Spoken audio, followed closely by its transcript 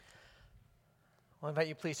I'll invite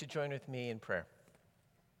you please to join with me in prayer.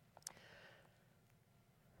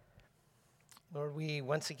 Lord, we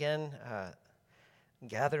once again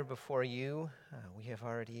gather before you. We have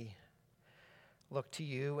already looked to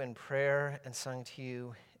you in prayer and sung to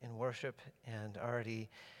you in worship, and already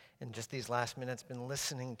in just these last minutes been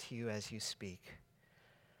listening to you as you speak.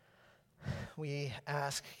 We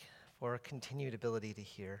ask for continued ability to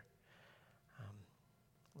hear.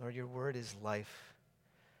 Lord, your word is life.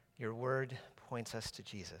 Your word points us to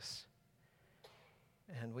Jesus.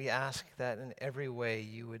 And we ask that in every way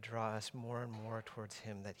you would draw us more and more towards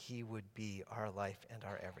him, that he would be our life and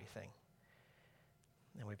our everything.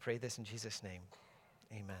 And we pray this in Jesus' name.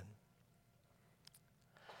 Amen.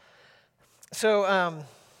 So,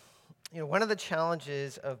 one of the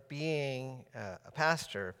challenges of being a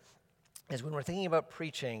pastor is when we're thinking about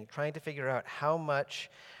preaching, trying to figure out how much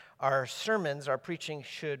our sermons, our preaching,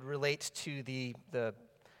 should relate to the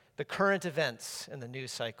current events in the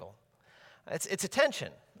news cycle. It's a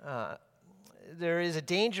tension. There is a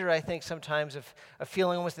danger, I think, sometimes of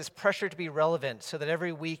feeling almost this pressure to be relevant, so that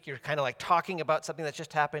every week you're kind of like talking about something that's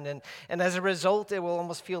just happened, and as a result, it will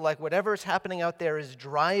almost feel like whatever is happening out there is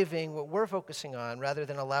driving what we're focusing on, rather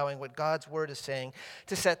than allowing what God's word is saying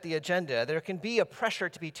to set the agenda. There can be a pressure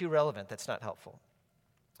to be too relevant that's not helpful.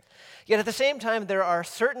 Yet at the same time, there are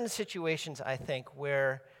certain situations, I think,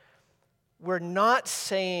 where we're not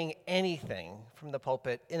saying anything from the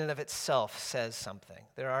pulpit in and of itself says something.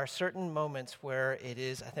 There are certain moments where it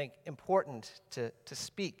is, I think, important to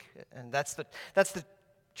speak, and that's the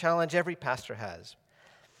challenge every pastor has.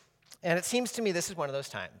 And it seems to me this is one of those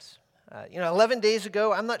times. 11 days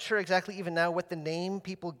ago, I'm not sure exactly even now what the name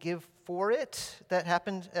people give for it that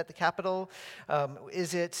happened at the Capitol.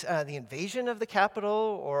 Is it the invasion of the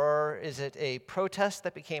Capitol, or is it a protest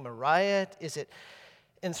that became a riot? Is it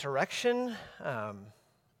insurrection?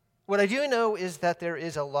 What I do know is that there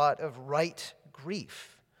is a lot of right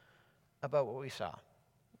grief about what we saw.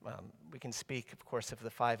 We can speak, of course, of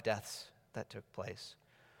the 5 deaths that took place.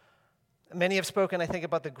 Many have spoken, I think,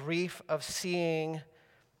 about the grief of seeing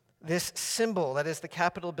this symbol, that is the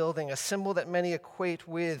Capitol building, a symbol that many equate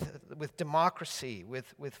with democracy,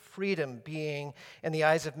 with freedom, being, in the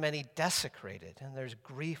eyes of many, desecrated. And there's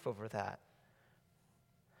grief over that.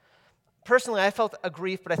 Personally, I felt a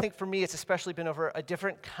grief, but I think for me it's especially been over a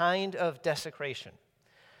different kind of desecration.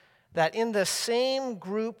 That in the same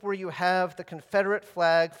group where you have the Confederate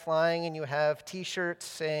flag flying and you have T-shirts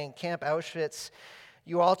saying Camp Auschwitz,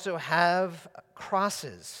 you also have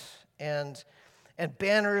crosses and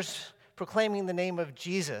banners proclaiming the name of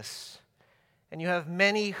Jesus. And you have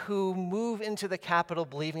many who move into the Capitol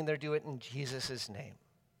believing they're doing it in Jesus' name.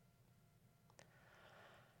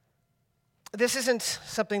 This isn't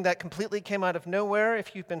something that completely came out of nowhere.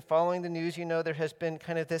 If you've been following the news, you know there has been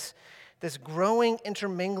kind of this growing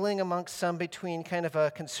intermingling amongst some between kind of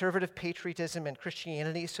a conservative patriotism and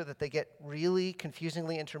Christianity, so that they get really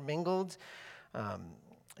confusingly intermingled.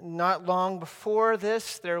 Not long before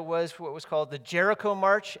this, there was what was called the Jericho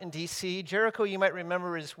March in D.C. Jericho, you might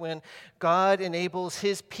remember, is when God enables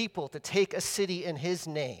his people to take a city in his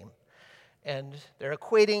name. And they're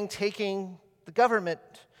equating taking the government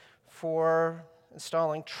for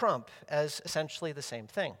installing Trump as essentially the same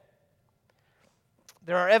thing.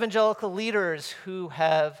 There are evangelical leaders who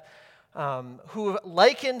have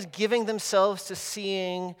likened giving themselves to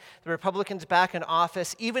seeing the Republicans back in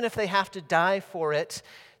office, even if they have to die for it.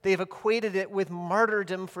 They've equated it with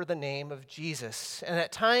martyrdom for the name of Jesus. And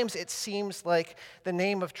at times it seems like the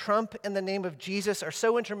name of Trump and the name of Jesus are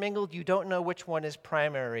so intermingled you don't know which one is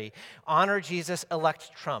primary. Honor Jesus,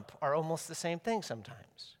 elect Trump are almost the same thing sometimes.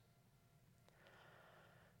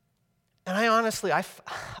 And I honestly, I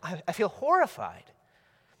feel horrified.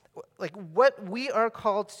 Like, what we are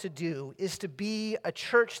called to do is to be a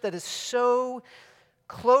church that is so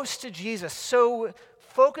close to Jesus, so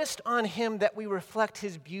focused on him that we reflect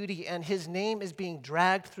his beauty, and his name is being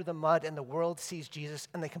dragged through the mud and the world sees Jesus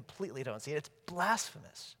and they completely don't see it. It's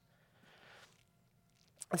blasphemous.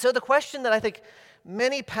 And so the question that I think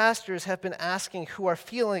many pastors have been asking who are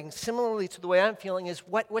feeling similarly to the way I'm feeling is,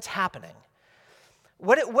 what's happening?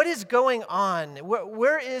 What is going on?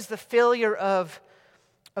 Where is the failure of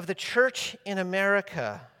the church in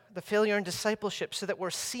America, the failure in discipleship, so that we're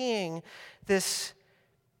seeing this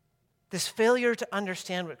failure to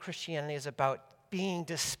understand what Christianity is about being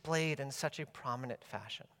displayed in such a prominent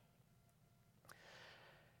fashion?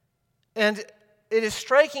 And it is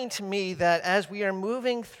striking to me that as we are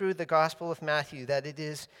moving through the Gospel of Matthew, that it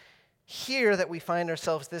is here that we find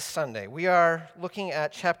ourselves this Sunday. We are looking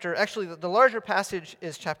at the larger passage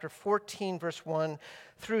is chapter 14, verse 1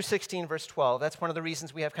 through 16, verse 12. That's one of the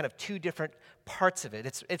reasons we have kind of two different parts of it.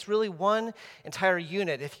 It's really one entire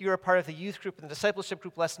unit. If you're a part of the youth group and the discipleship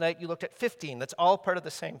group last night, you looked at 15. That's all part of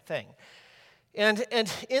the same thing. And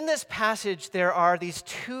in this passage, there are these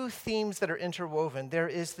two themes that are interwoven. There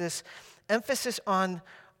is this emphasis on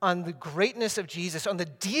the greatness of Jesus, on the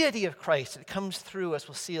deity of Christ. It comes through, as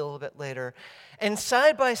we'll see a little bit later. And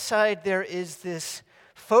side by side, there is this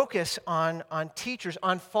focus on teachers,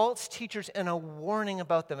 on false teachers, and a warning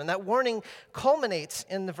about them. And that warning culminates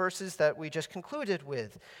in the verses that we just concluded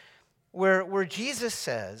with, where Jesus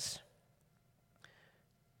says,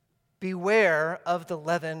 "Beware of the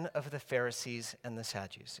leaven of the Pharisees and the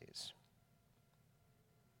Sadducees."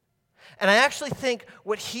 And I actually think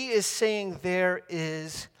what he is saying there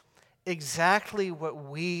is exactly what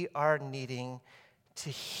we are needing to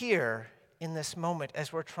hear in this moment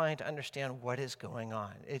as we're trying to understand what is going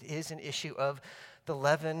on. It is an issue of the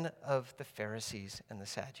leaven of the Pharisees and the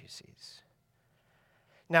Sadducees.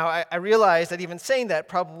 Now, I realize that even saying that,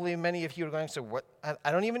 probably many of you are going, so what?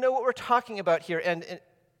 I don't even know what we're talking about here.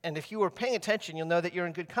 And if you were paying attention, you'll know that you're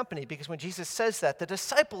in good company, because when Jesus says that, the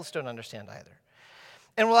disciples don't understand either.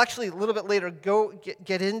 And we'll actually, a little bit later,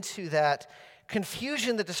 get into that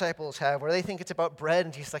confusion the disciples have, where they think it's about bread,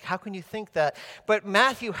 and he's like, how can you think that? But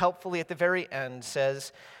Matthew, helpfully, at the very end,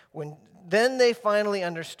 says, then they finally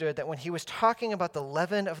understood that when he was talking about the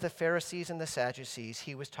leaven of the Pharisees and the Sadducees,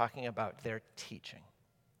 he was talking about their teaching.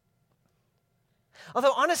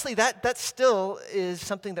 Although, honestly, that still is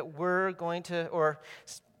something that we're going to, or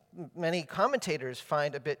many commentators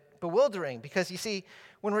find a bit bewildering, because you see,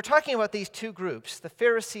 when we're talking about these two groups, the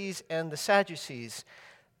Pharisees and the Sadducees,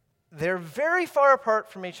 they're very far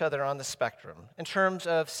apart from each other on the spectrum. In terms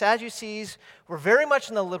of Sadducees, were very much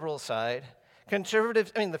on the liberal side.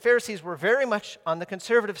 The Pharisees were very much on the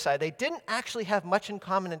conservative side. They didn't actually have much in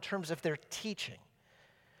common in terms of their teaching.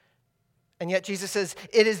 And yet Jesus says,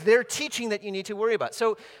 it is their teaching that you need to worry about.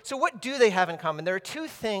 So what do they have in common? There are two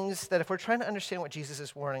things that, if we're trying to understand what Jesus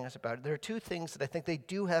is warning us about, there are two things that I think they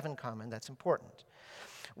do have in common that's important.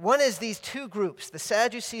 One is these two groups, the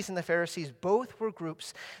Sadducees and the Pharisees, both were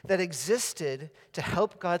groups that existed to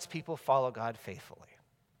help God's people follow God faithfully.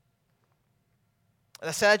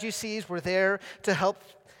 The Sadducees were there to help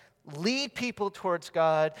lead people towards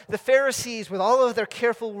God. The Pharisees, with all of their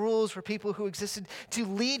careful rules, were people who existed to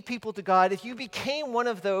lead people to God. If you became one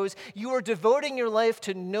of those, you were devoting your life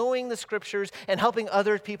to knowing the Scriptures and helping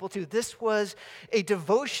other people too. This was a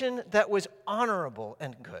devotion that was honorable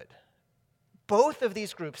and good. Both of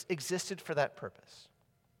these groups existed for that purpose.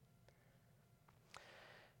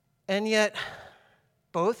 And yet,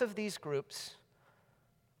 both of these groups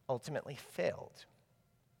ultimately failed.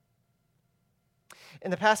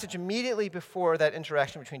 In the passage immediately before that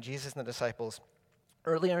interaction between Jesus and the disciples,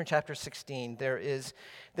 earlier in chapter 16, there is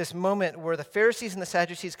this moment where the Pharisees and the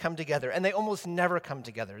Sadducees come together, and they almost never come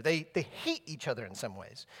together. They hate each other in some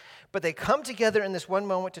ways. But they come together in this one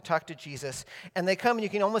moment to talk to Jesus, and they come, and you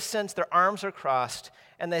can almost sense their arms are crossed,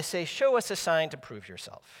 and they say, "Show us a sign to prove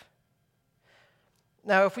yourself."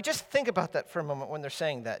 Now, if we just think about that for a moment when they're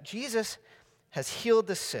saying that, Jesus has healed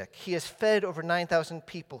the sick. He has fed over 9,000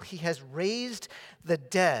 people. He has raised the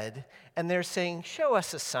dead. And they're saying, show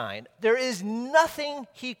us a sign. There is nothing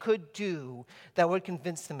he could do that would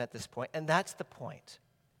convince them at this point. And that's the point.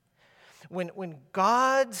 When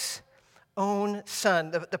God's own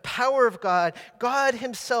Son, the power of God, God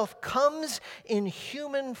himself comes in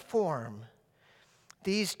human form,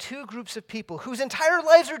 these two groups of people whose entire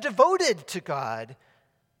lives are devoted to God,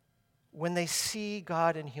 when they see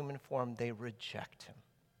God in human form, they reject him.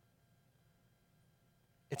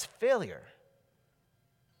 It's failure.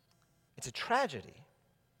 It's a tragedy.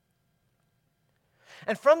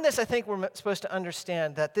 And from this, I think we're supposed to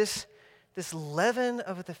understand that this leaven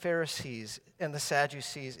of the Pharisees and the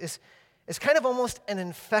Sadducees is kind of almost an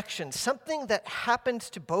infection, something that happened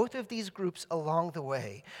to both of these groups along the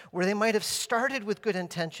way, where they might have started with good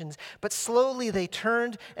intentions, but slowly they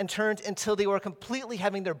turned and turned until they were completely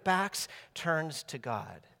having their backs turned to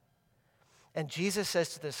God. And Jesus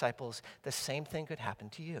says to the disciples, the same thing could happen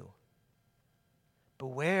to you.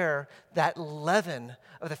 Beware that leaven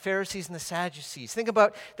of the Pharisees and the Sadducees. Think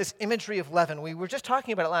about this imagery of leaven. We were just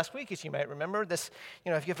talking about it last week, as you might remember. This,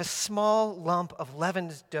 if you have a small lump of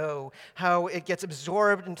leavened dough, how it gets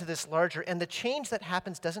absorbed into this larger, and the change that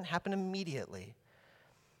happens doesn't happen immediately.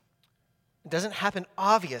 It doesn't happen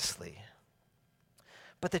obviously.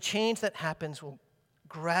 But the change that happens will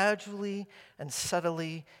gradually and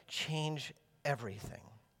subtly change everything.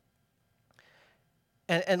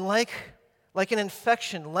 And like an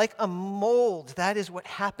infection, like a mold, that is what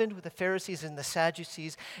happened with the Pharisees and the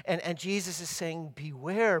Sadducees. And Jesus is saying,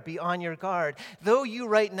 beware, be on your guard. Though you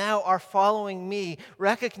right now are following me,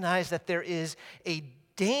 recognize that there is a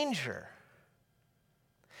danger.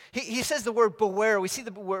 He says the word beware. We see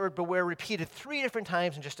the word beware repeated 3 different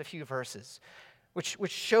times in just a few verses,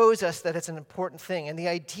 which shows us that it's an important thing. And the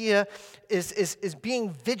idea is being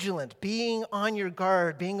vigilant, being on your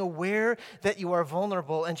guard, being aware that you are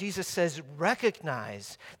vulnerable. And Jesus says,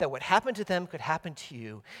 recognize that what happened to them could happen to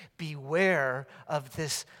you. Beware of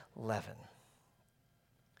this leaven.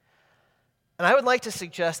 And I would like to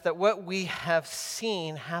suggest that what we have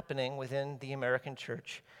seen happening within the American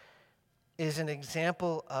church is an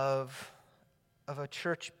example of a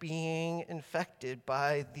church being infected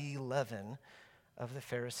by the leaven of the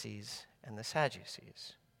Pharisees and the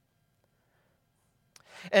Sadducees.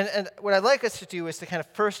 And what I'd like us to do is to kind of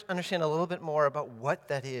first understand a little bit more about what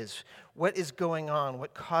that is, what is going on,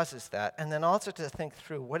 what causes that, and then also to think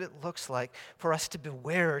through what it looks like for us to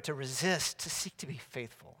beware, to resist, to seek to be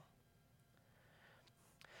faithful.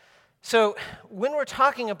 So when we're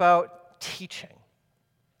talking about teaching,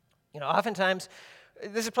 oftentimes,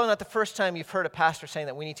 this is probably not the first time you've heard a pastor saying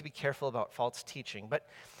that we need to be careful about false teaching, but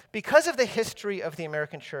because of the history of the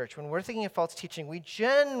American church, when we're thinking of false teaching, we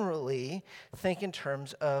generally think in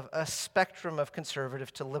terms of a spectrum of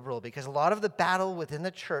conservative to liberal, because a lot of the battle within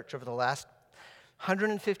the church over the last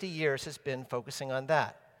 150 years has been focusing on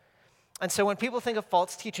that. And so when people think of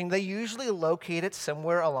false teaching, they usually locate it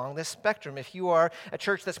somewhere along this spectrum. If you are a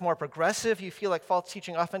church that's more progressive, you feel like false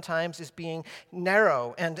teaching oftentimes is being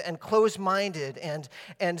narrow and closed-minded and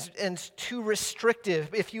too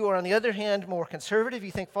restrictive. If you are, on the other hand, more conservative,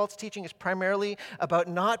 you think false teaching is primarily about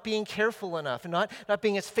not being careful enough and not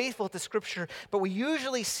being as faithful to Scripture. But we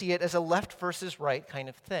usually see it as a left versus right kind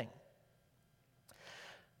of thing.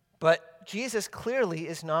 But Jesus clearly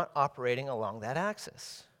is not operating along that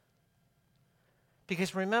axis.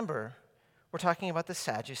 Because remember, we're talking about the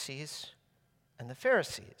Sadducees and the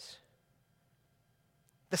Pharisees.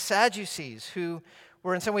 The Sadducees, who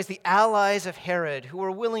were in some ways the allies of Herod, who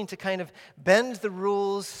were willing to kind of bend the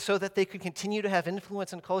rules so that they could continue to have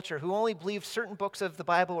influence in culture, who only believed certain books of the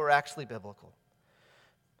Bible were actually biblical.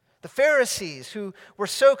 The Pharisees, who were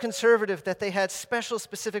so conservative that they had special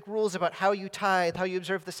specific rules about how you tithe, how you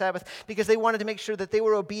observe the Sabbath, because they wanted to make sure that they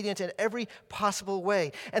were obedient in every possible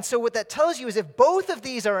way. And so what that tells you is if both of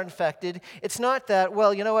these are infected, it's not that,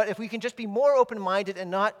 well, you know what, if we can just be more open-minded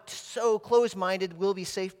and not so close-minded, we'll be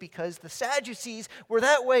safe because the Sadducees were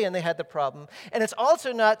that way and they had the problem. And it's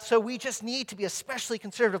also not so we just need to be especially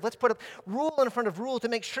conservative. Let's put up rule in front of rule to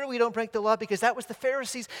make sure we don't break the law because that was the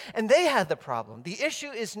Pharisees and they had the problem. The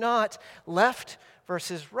issue is not left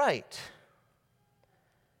versus right.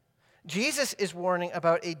 Jesus is warning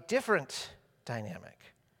about a different dynamic.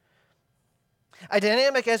 A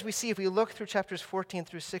dynamic, as we see if we look through chapters 14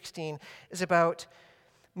 through 16, is about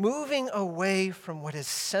moving away from what is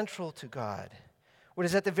central to God, what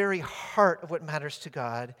is at the very heart of what matters to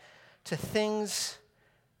God, to things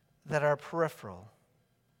that are peripheral.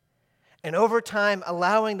 And over time,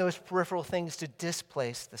 allowing those peripheral things to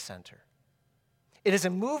displace the center. It is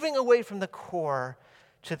a moving away from the core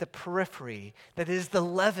to the periphery that is the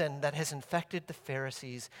leaven that has infected the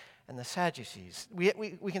Pharisees and the Sadducees. We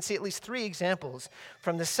can see at least 3 examples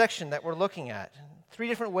from this section that we're looking at. 3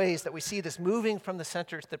 different ways that we see this moving from the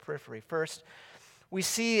center to the periphery. First, we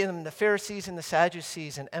see in the Pharisees and the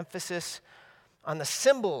Sadducees an emphasis on the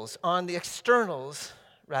symbols, on the externals,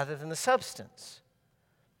 rather than the substance.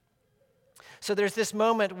 So there's this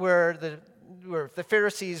moment where the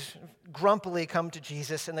Pharisees grumpily come to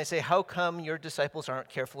Jesus and they say, how come your disciples aren't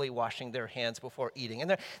carefully washing their hands before eating?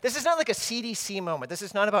 And this is not like a CDC moment. This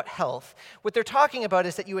is not about health. What they're talking about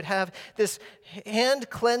is that you would have this hand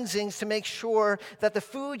cleansings to make sure that the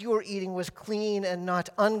food you were eating was clean and not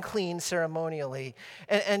unclean ceremonially.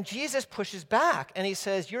 And Jesus pushes back and he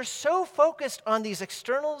says, you're so focused on these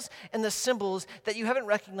externals and the symbols that you haven't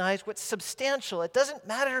recognized what's substantial. It doesn't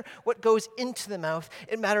matter what goes into the mouth.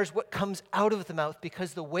 It matters what comes out of the mouth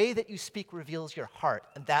because the way that you speak reveals your heart,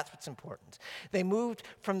 and that's what's important. They moved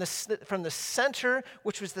from the center,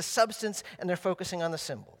 which was the substance, and they're focusing on the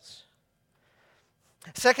symbols.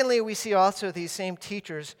 Secondly, we see also these same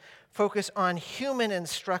teachers focus on human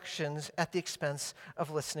instructions at the expense of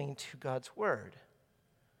listening to God's word.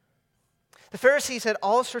 The Pharisees had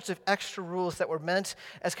all sorts of extra rules that were meant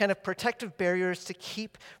as kind of protective barriers to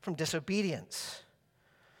keep from disobedience.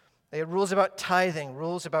 They had rules about tithing,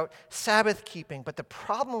 rules about Sabbath keeping, but the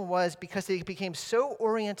problem was because they became so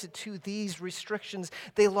oriented to these restrictions,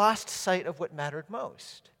 they lost sight of what mattered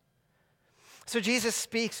most. So Jesus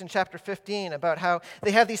speaks in chapter 15 about how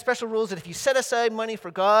they have these special rules that if you set aside money for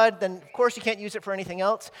God, then of course you can't use it for anything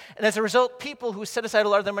else. And as a result, people who set aside a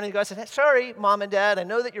lot of their money to God said, hey, sorry, Mom and Dad, I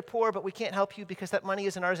know that you're poor, but we can't help you because that money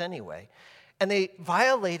isn't ours anyway. And they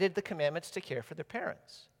violated the commandments to care for their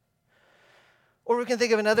parents. Or we can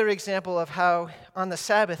think of another example of how on the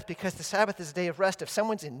Sabbath, because the Sabbath is a day of rest, if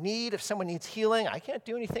someone's in need, if someone needs healing, I can't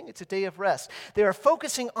do anything, it's a day of rest. They are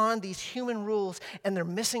focusing on these human rules, and they're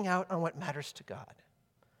missing out on what matters to God.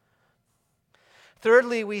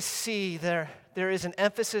 Thirdly, we see there is an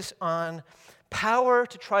emphasis on power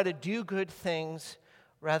to try to do good things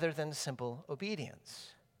rather than simple obedience.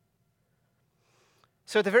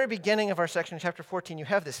 So at the very beginning of our section, chapter 14, you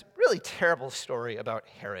have this really terrible story about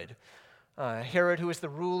Herod. Herod, who was the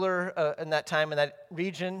ruler in that time in that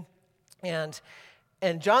region, and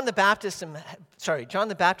John the Baptist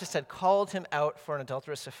had called him out for an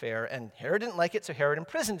adulterous affair, and Herod didn't like it, so Herod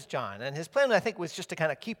imprisoned John. And his plan, I think, was just to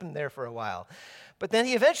kind of keep him there for a while. But then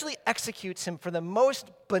he eventually executes him for the most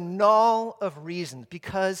banal of reasons,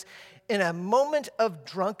 because in a moment of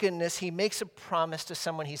drunkenness, he makes a promise to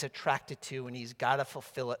someone he's attracted to, and he's got to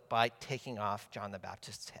fulfill it by taking off John the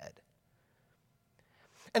Baptist's head.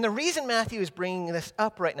 And the reason Matthew is bringing this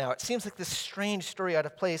up right now, it seems like this strange story out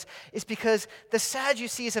of place, is because the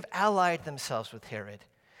Sadducees have allied themselves with Herod.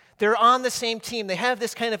 They're on the same team. They have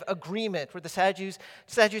this kind of agreement where the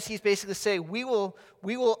Sadducees basically say, we will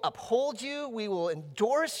uphold you, we will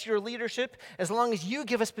endorse your leadership as long as you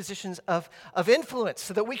give us positions of influence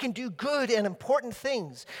so that we can do good and important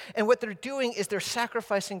things. And what they're doing is they're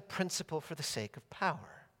sacrificing principle for the sake of power.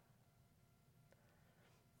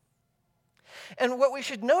 And what we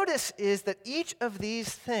should notice is that each of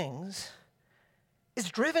these things is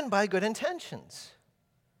driven by good intentions.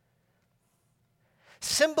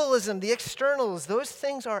 Symbolism, the externals, those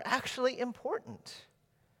things are actually important.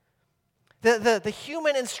 The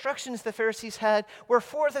human instructions the Pharisees had were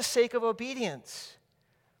for the sake of obedience.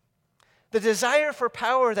 The desire for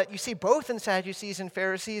power that you see both in Sadducees and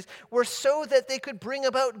Pharisees were so that they could bring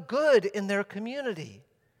about good in their community.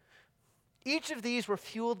 Each of these were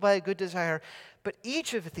fueled by a good desire, but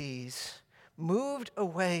each of these moved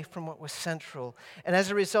away from what was central. And as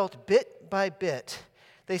a result, bit by bit,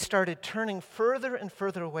 they started turning further and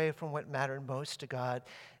further away from what mattered most to God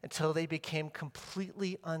until they became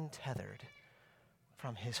completely untethered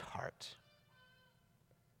from his heart.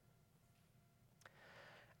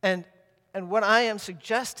 And what I am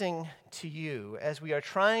suggesting to you as we are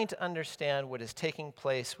trying to understand what is taking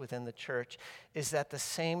place within the church is that the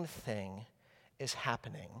same thing is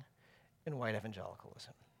happening in white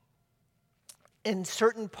evangelicalism. In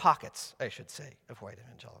certain pockets, I should say, of white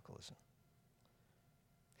evangelicalism.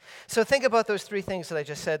 So think about those three things that I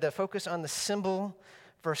just said that focus on the symbol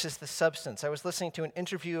versus the substance. I was listening to an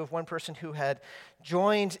interview of one person who had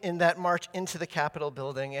joined in that march into the Capitol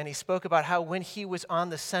building, and he spoke about how when he was on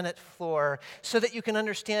the Senate floor, so that you can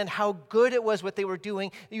understand how good it was what they were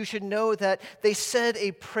doing, you should know that they said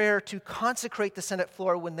a prayer to consecrate the Senate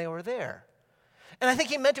floor when they were there. And I think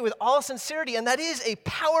he meant it with all sincerity, and that is a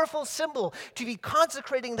powerful symbol to be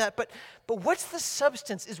consecrating that. But what's the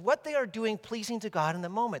substance? Is what they are doing pleasing to God in the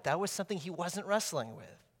moment? That was something he wasn't wrestling with.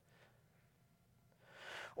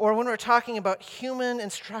 Or when we're talking about human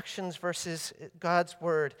instructions versus God's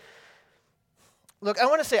word. Look, I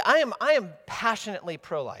want to say I am passionately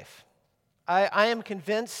pro-life. I am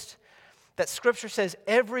convinced that Scripture says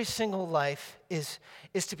every single life is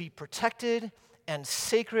to be protected and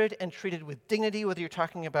sacred and treated with dignity, whether you're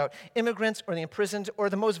talking about immigrants or the imprisoned or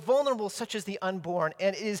the most vulnerable, such as the unborn.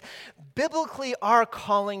 And it is biblically our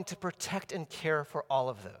calling to protect and care for all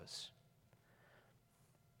of those.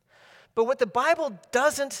 But what the Bible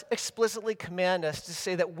doesn't explicitly command us to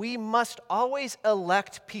say that we must always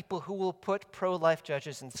elect people who will put pro-life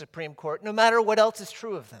judges in the Supreme Court, no matter what else is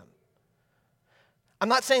true of them. I'm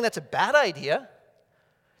not saying that's a bad idea.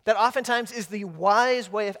 That oftentimes is the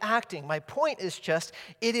wise way of acting. My point is just,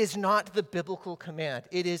 it is not the biblical command.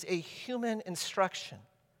 It is a human instruction.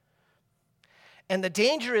 And the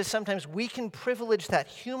danger is sometimes we can privilege that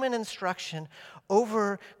human instruction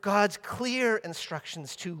over God's clear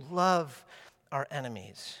instructions to love our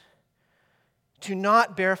enemies, to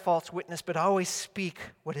not bear false witness, but always speak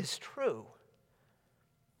what is true.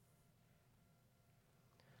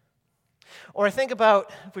 Or think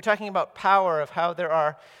about, if we're talking about power, of how there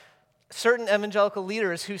are certain evangelical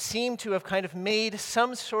leaders who seem to have kind of made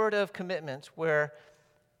some sort of commitment where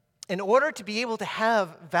in order to be able to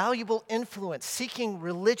have valuable influence, seeking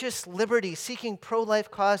religious liberty, seeking pro-life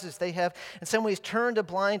causes, they have in some ways turned a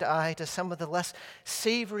blind eye to some of the less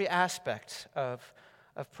savory aspects of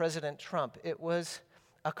President Trump. It was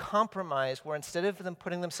a compromise where instead of them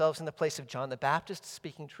putting themselves in the place of John the Baptist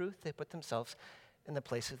speaking truth, they put themselves in the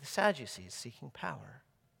place of the Sadducees seeking power.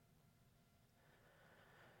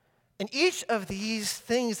 And each of these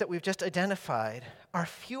things that we've just identified are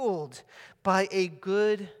fueled by a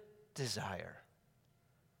good desire.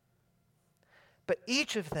 But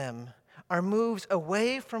each of them are moves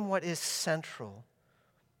away from what is central.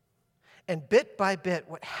 And bit by bit,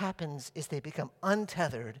 what happens is they become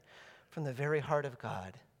untethered from the very heart of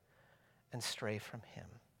God and stray from Him.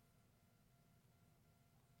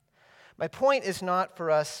 My point is not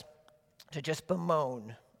for us to just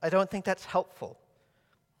bemoan. I don't think that's helpful.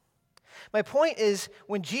 My point is,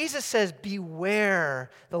 when Jesus says,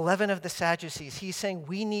 beware the leaven of the Sadducees, he's saying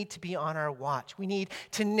we need to be on our watch. We need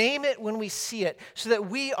to name it when we see it so that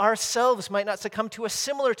we ourselves might not succumb to a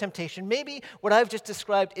similar temptation. Maybe what I've just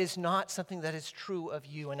described is not something that is true of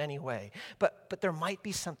you in any way, but there might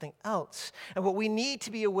be something else. And what we need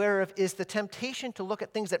to be aware of is the temptation to look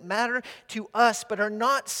at things that matter to us but are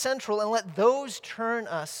not central and let those turn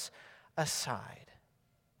us aside.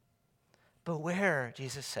 Beware,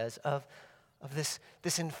 Jesus says, of this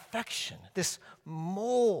infection, this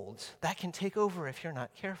mold that can take over if you're not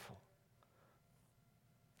careful.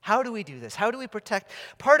 How do we do this? How do we protect?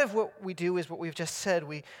 Part of what we do is what we've just said.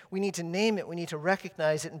 We need to name it, we need to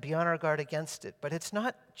recognize it and be on our guard against it. But it's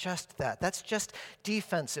not just that. That's just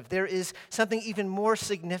defensive. There is something even more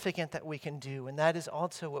significant that we can do, and that is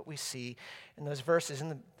also what we see in those verses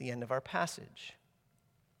in the end of our passage.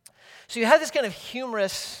 So you have this kind of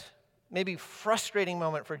humorous, maybe frustrating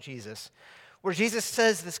moment for Jesus, where Jesus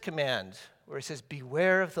says this command, where he says,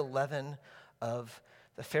 beware of the leaven of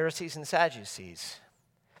the Pharisees and Sadducees.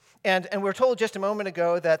 And we're told just a moment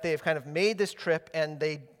ago that they've kind of made this trip and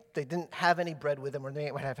they didn't have any bread with them, or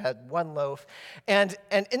they might have had one loaf. And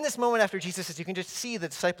in this moment after Jesus says, you can just see the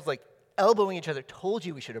disciples like elbowing each other, told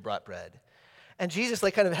you we should have brought bread. And Jesus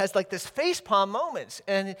like kind of has like this facepalm moment.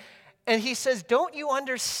 And he says, don't you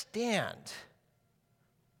understand?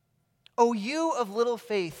 O you of little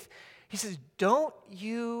faith, he says, don't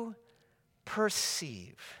you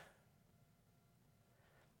perceive?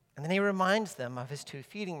 And then he reminds them of his two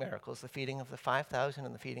feeding miracles, the feeding of the 5,000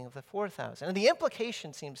 and the feeding of the 4,000. And the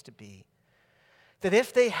implication seems to be that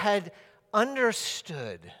if they had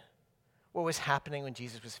understood what was happening when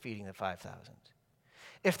Jesus was feeding the 5,000,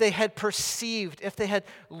 if they had perceived, if they had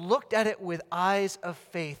looked at it with eyes of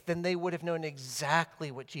faith, then they would have known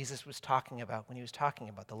exactly what Jesus was talking about when he was talking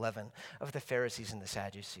about the leaven of the Pharisees and the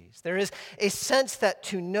Sadducees. There is a sense that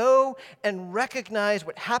to know and recognize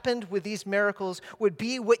what happened with these miracles would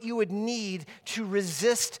be what you would need to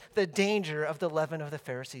resist the danger of the leaven of the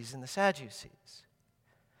Pharisees and the Sadducees.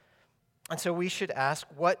 And so we should ask,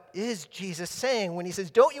 what is Jesus saying when he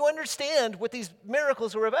says, don't you understand what these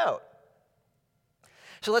miracles were about?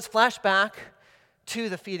 So let's flash back to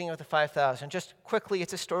the feeding of the 5,000. Just quickly,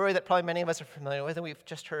 it's a story that probably many of us are familiar with, and we've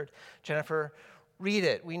just heard Jennifer read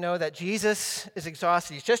it. We know that Jesus is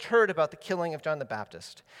exhausted. He's just heard about the killing of John the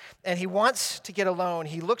Baptist, and he wants to get alone.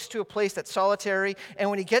 He looks to a place that's solitary,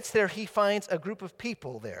 and when he gets there, he finds a group of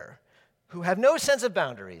people there who have no sense of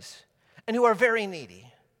boundaries and who are very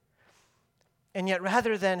needy. And yet,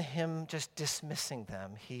 rather than him just dismissing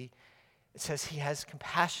them, it says he has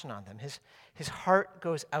compassion on them. His heart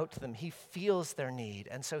goes out to them. He feels their need.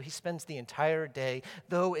 And so he spends the entire day,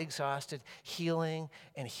 though exhausted, healing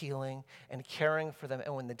and caring for them.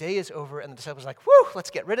 And when the day is over and the disciples are like, whew,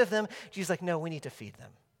 let's get rid of them, Jesus is like, no, we need to feed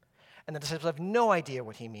them. And the disciples have no idea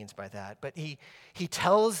what he means by that. But he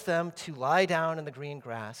tells them to lie down in the green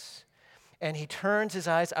grass. And he turns his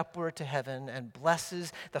eyes upward to heaven and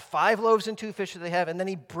blesses the 5 loaves and 2 fish that they have. And then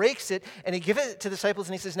he breaks it and he gives it to the disciples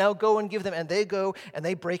and he says, now go and give them. And they go and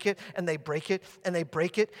they break it and they break it and they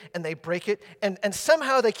break it and they break it. And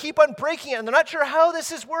somehow they keep on breaking it. And they're not sure how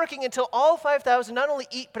this is working until all 5,000 not only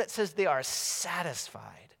eat, but it says they are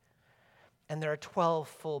satisfied. And there are 12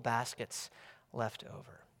 full baskets left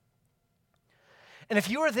over. And if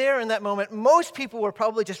you were there in that moment, most people were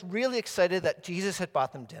probably just really excited that Jesus had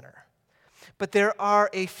bought them dinner. But there are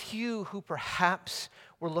a few who perhaps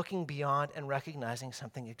were looking beyond and recognizing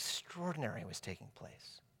something extraordinary was taking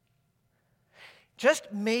place.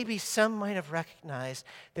 Just maybe some might have recognized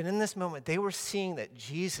that in this moment they were seeing that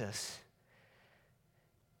Jesus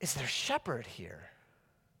is their shepherd here.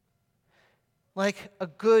 Like a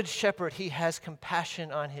good shepherd, he has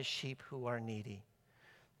compassion on his sheep who are needy.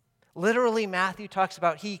 Literally, Matthew talks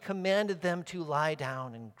about he commanded them to lie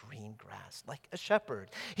down in green grass, like a shepherd.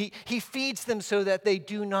 He feeds them so that they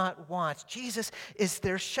do not want. Jesus is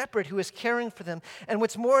their shepherd who is caring for them. And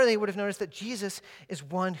what's more, they would have noticed that Jesus is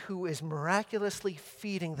one who is miraculously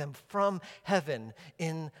feeding them from heaven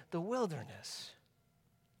in the wilderness.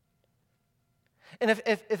 And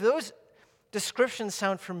if those descriptions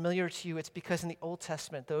sound familiar to you, it's because in the Old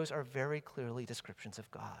Testament, those are very clearly descriptions of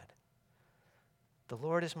God. The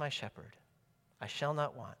Lord is my shepherd. I shall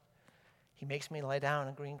not want. He makes me lie down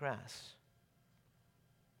in green grass.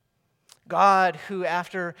 God, who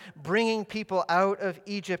after bringing people out of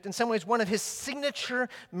Egypt, in some ways one of his signature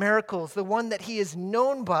miracles, the one that he is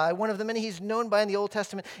known by, one of the many he's known by in the Old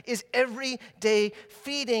Testament, is every day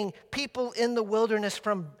feeding people in the wilderness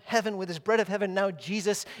from heaven with his bread of heaven. Now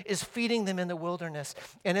Jesus is feeding them in the wilderness.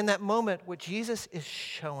 And in that moment, what Jesus is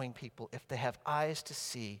showing people, if they have eyes to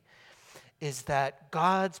see, is that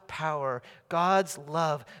God's power, God's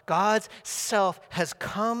love, God's self has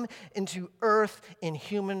come into earth in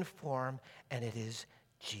human form, and it is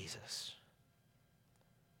Jesus.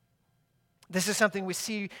 This is something we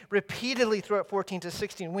see repeatedly throughout 14 to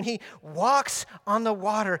 16. When he walks on the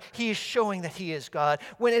water, he is showing that he is God.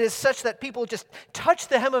 When it is such that people just touch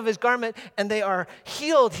the hem of his garment and they are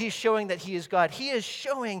healed, he's showing that he is God. He is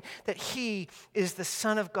showing that he is the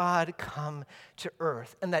Son of God come to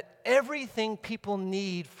earth, and that everything people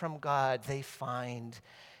need from God, they find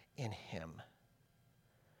in him.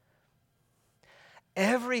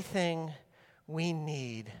 Everything we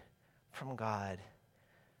need from God,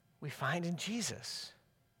 we find in Jesus.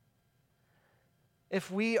 If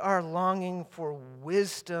we are longing for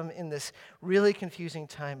wisdom in this really confusing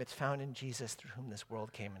time, it's found in Jesus, through whom this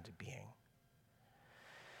world came into being.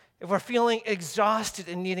 If we're feeling exhausted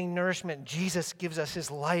and needing nourishment, Jesus gives us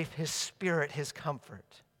his life, his spirit, his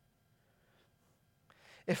comfort.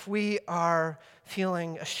 If we are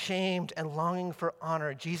feeling ashamed and longing for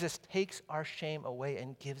honor, Jesus takes our shame away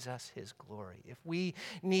and gives us his glory. If we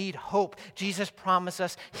need hope, Jesus promises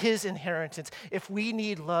us his inheritance. If we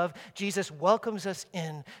need love, Jesus welcomes us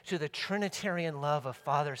in to the Trinitarian love of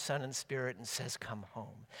Father, Son, and Spirit and says, come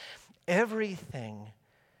home. Everything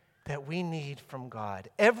that we need from God,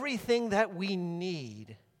 everything that we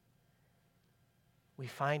need, we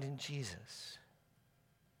find in Jesus.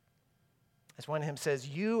 As one hymn says,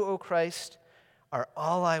 you, O Christ, are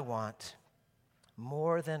all I want.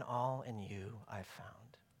 More than all in you I've found.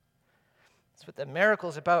 That's what the miracle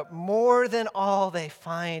is about. More than all they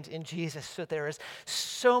find in Jesus. So there is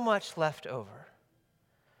so much left over.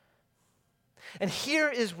 And here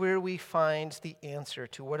is where we find the answer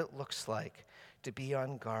to what it looks like to be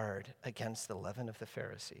on guard against the leaven of the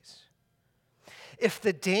Pharisees. If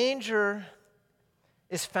the danger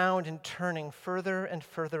is found in turning further and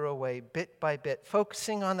further away, bit by bit,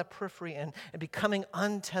 focusing on the periphery and becoming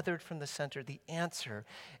untethered from the center, the answer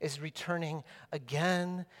is returning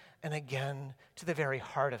again and again to the very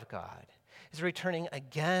heart of God, is returning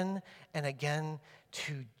again and again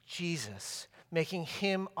to Jesus, making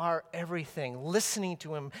him our everything, listening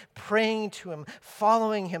to him, praying to him,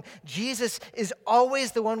 following him. Jesus is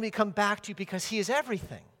always the one we come back to because he is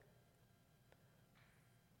everything.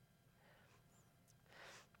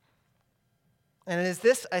 And it is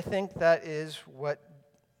this, I think, that is what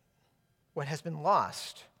has been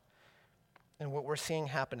lost and what we're seeing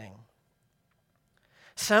happening.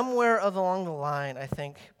 Somewhere along the line, I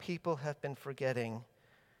think people have been forgetting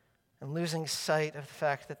and losing sight of the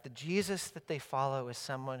fact that the Jesus that they follow is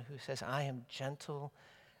someone who says, I am gentle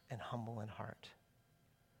and humble in heart.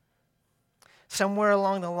 Somewhere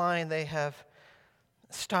along the line, they have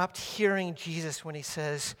stopped hearing Jesus when he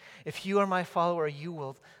says, if you are my follower, you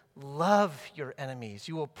will love your enemies.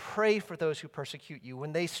 You will pray for those who persecute you.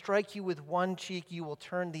 When they strike you with one cheek, you will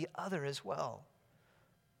turn the other as well.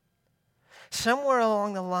 Somewhere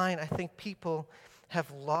along the line, I think people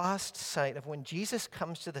have lost sight of when Jesus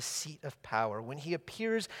comes to the seat of power, when he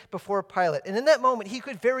appears before Pilate. And in that moment, he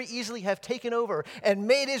could very easily have taken over and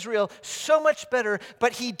made Israel so much better,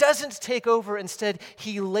 but he doesn't take over. Instead,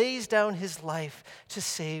 he lays down his life to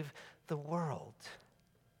save the world.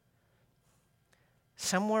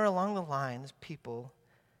 Somewhere along the lines, people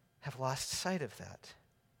have lost sight of that.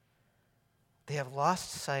 They have lost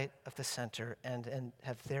sight of the center and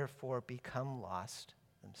have therefore become lost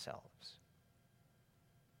themselves.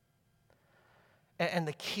 And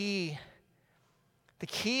the key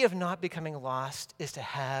of not becoming lost is to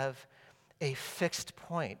have a fixed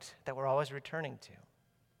point that we're always returning to.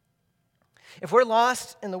 If we're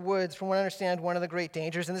lost in the woods, from what I understand, one of the great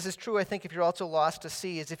dangers, and this is true, I think, if you're also lost to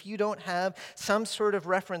sea, is if you don't have some sort of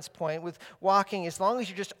reference point with walking, as long as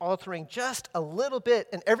you're just altering just a little bit,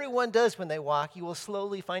 and everyone does when they walk, you will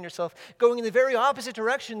slowly find yourself going in the very opposite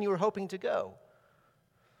direction you were hoping to go.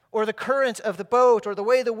 Or the current of the boat, or the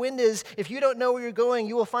way the wind is, if you don't know where you're going,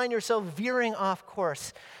 you will find yourself veering off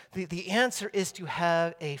course. The answer is to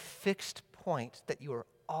have a fixed point that you are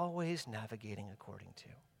always navigating according to.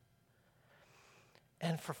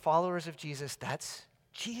 And for followers of Jesus, that's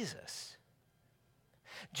Jesus.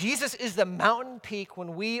 Jesus is the mountain peak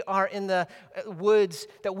when we are in the woods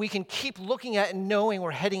that we can keep looking at and knowing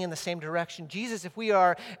we're heading in the same direction. Jesus, if we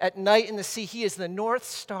are at night in the sea, he is the North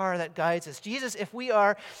Star that guides us. Jesus, if we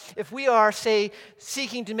are, say,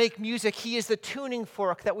 seeking to make music, he is the tuning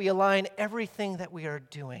fork that we align everything that we are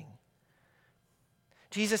doing.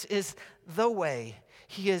 Jesus is the way.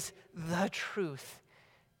 He is the truth.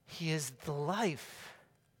 He is the life.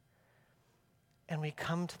 And we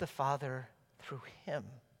come to the Father through him.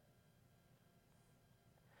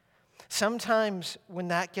 Sometimes when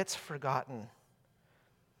that gets forgotten,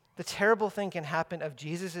 the terrible thing can happen of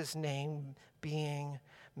Jesus' name being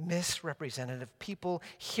misrepresented, of people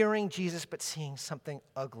hearing Jesus but seeing something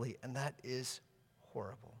ugly, and that is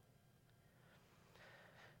horrible.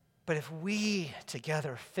 But if we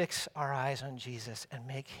together fix our eyes on Jesus and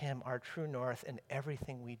make him our true north in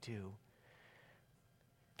everything we do,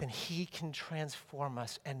 then he can transform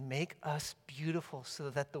us and make us beautiful so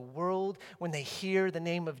that the world, when they hear the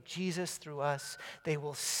name of Jesus through us, they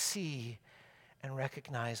will see and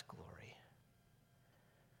recognize glory.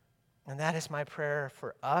 And that is my prayer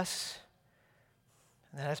for us,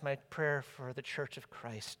 and that is my prayer for the Church of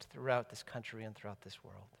Christ throughout this country and throughout this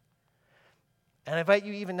world. And I invite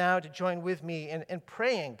you even now to join with me in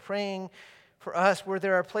praying for us where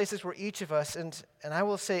there are places where each of us, and I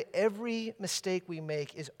will say every mistake we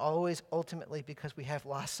make is always ultimately because we have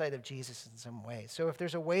lost sight of Jesus in some way. So if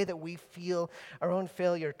there's a way that we feel our own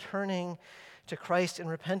failure, turning to Christ in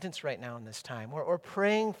repentance right now in this time, or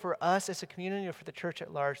praying for us as a community or for the church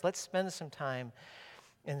at large, let's spend some time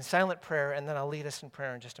in silent prayer, and then I'll lead us in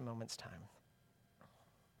prayer in just a moment's time.